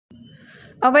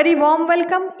A very warm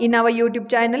welcome in our YouTube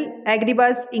channel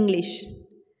Agribuzz English.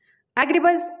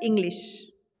 Agribuzz English.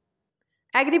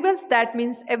 Agribuzz, that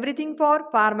means everything for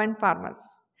farm and farmers.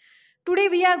 Today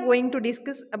we are going to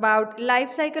discuss about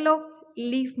life cycle of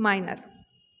leaf miner.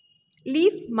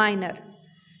 Leaf miner.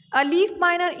 A leaf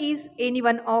miner is any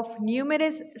one of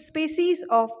numerous species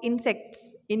of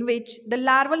insects in which the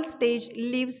larval stage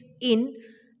lives in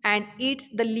and eats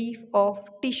the leaf of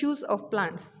tissues of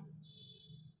plants.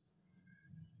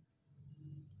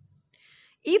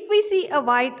 If we see a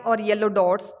white or yellow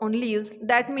dots on leaves,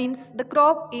 that means the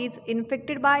crop is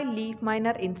infected by leaf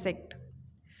miner insect.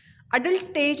 Adult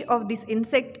stage of this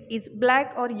insect is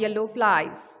black or yellow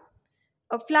flies.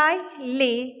 A fly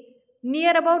lay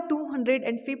near about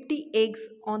 250 eggs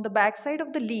on the backside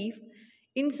of the leaf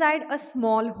inside a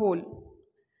small hole.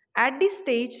 At this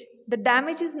stage, the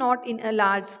damage is not in a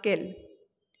large scale.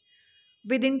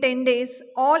 Within 10 days,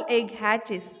 all egg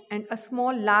hatches and a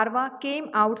small larva came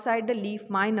outside the leaf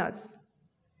miners.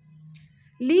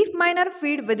 Leaf miner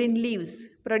feed within leaves,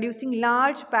 producing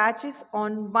large patches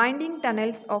on winding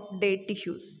tunnels of dead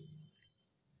tissues.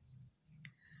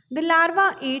 The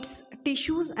larva eats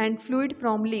tissues and fluid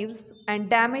from leaves and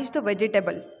damage the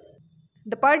vegetable.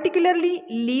 The particularly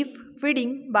leaf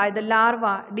feeding by the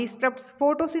larva disrupts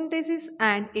photosynthesis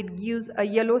and it gives a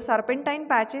yellow serpentine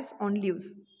patches on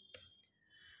leaves.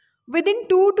 Within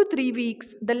 2 to 3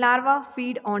 weeks, the larva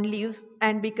feed on leaves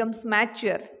and becomes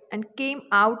mature and came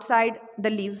outside the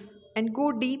leaves and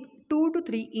go deep 2 to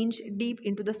 3 inch deep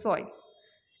into the soil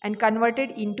and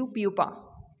converted into pupa.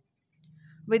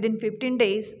 Within 15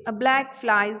 days, a black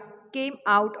flies came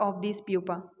out of this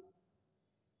pupa.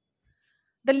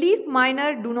 The leaf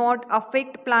miner do not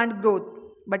affect plant growth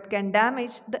but can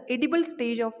damage the edible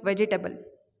stage of vegetable.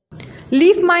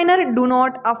 Leaf miner do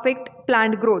not affect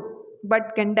plant growth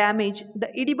but can damage the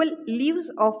edible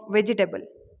leaves of vegetable.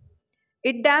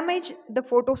 It damages the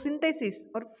photosynthesis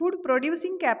or food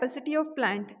producing capacity of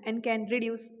plant and can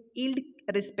reduce yield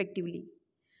respectively.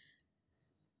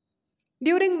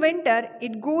 During winter,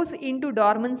 it goes into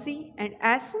dormancy and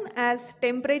as soon as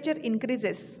temperature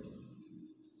increases,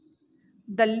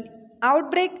 the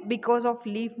outbreak because of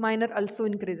leaf miner also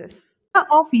increases.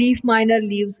 Of leaf miner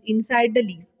lives inside the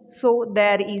leaf, so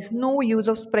there is no use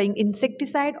of spraying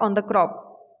insecticide on the crop.